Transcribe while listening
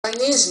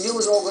Chinese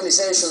news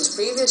organizations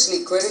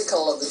previously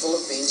critical of the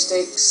Philippines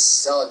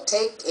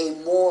take a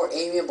more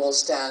amiable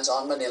stance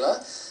on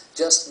Manila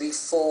just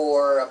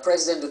before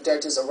President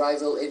Duterte's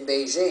arrival in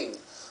Beijing.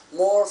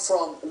 More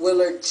from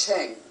Willard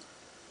Cheng.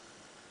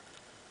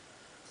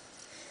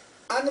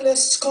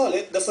 Analysts call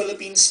it the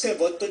Philippines'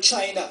 pivot to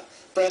China.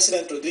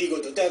 President Rodrigo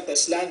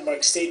Duterte's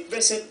landmark state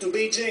visit to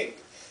Beijing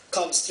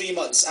comes 3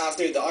 months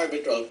after the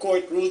Arbitral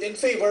Court ruled in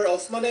favor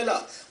of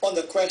Manila on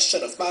the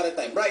question of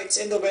maritime rights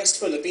in the West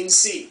Philippine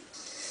Sea.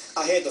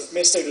 Ahead of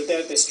Mr.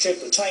 Duterte's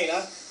trip to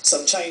China,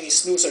 some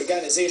Chinese news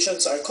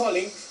organizations are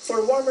calling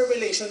for warmer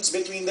relations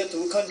between the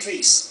two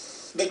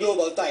countries. The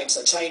Global Times,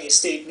 a Chinese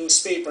state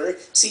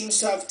newspaper, seems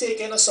to have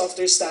taken a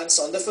softer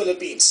stance on the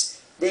Philippines,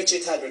 which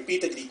it had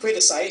repeatedly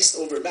criticized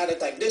over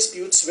maritime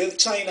disputes with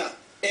China.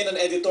 In an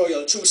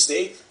editorial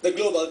Tuesday, the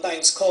Global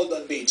Times called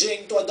on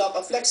Beijing to adopt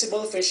a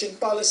flexible fishing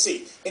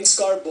policy in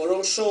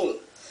Scarborough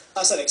Shoal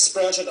as an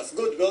expression of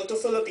goodwill to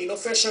Filipino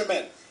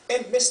fishermen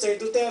and Mr.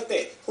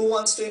 Duterte, who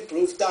wants to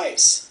improve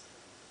ties.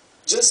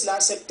 Just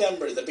last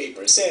September, the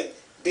paper said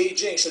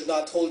Beijing should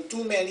not hold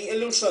too many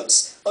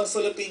illusions on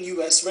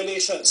Philippine-US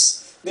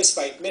relations.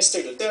 Despite Mr.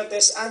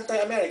 Duterte's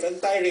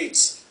anti-American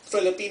tirades,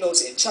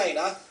 Filipinos in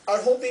China are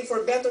hoping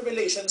for better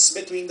relations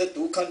between the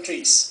two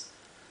countries.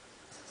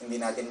 Hindi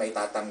natin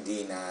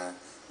maitatanggi na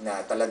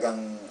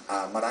talagang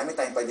marami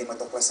tayong pwedeng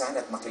matuklasan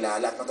at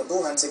makilala at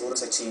matutuhan siguro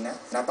sa China.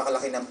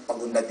 Napakalaki ng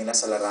pagunlad nila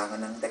sa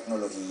larangan ng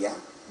teknolohiya.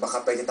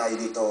 Baka pwede tayo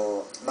dito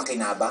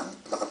makinabang,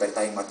 baka pwede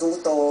tayong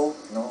matuto,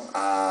 no?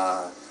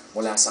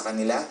 Mula sa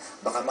kanila.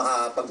 Baka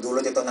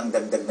makapagdulot ito ng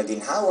dagdag na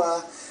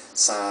ginhawa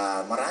sa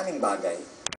maraming bagay.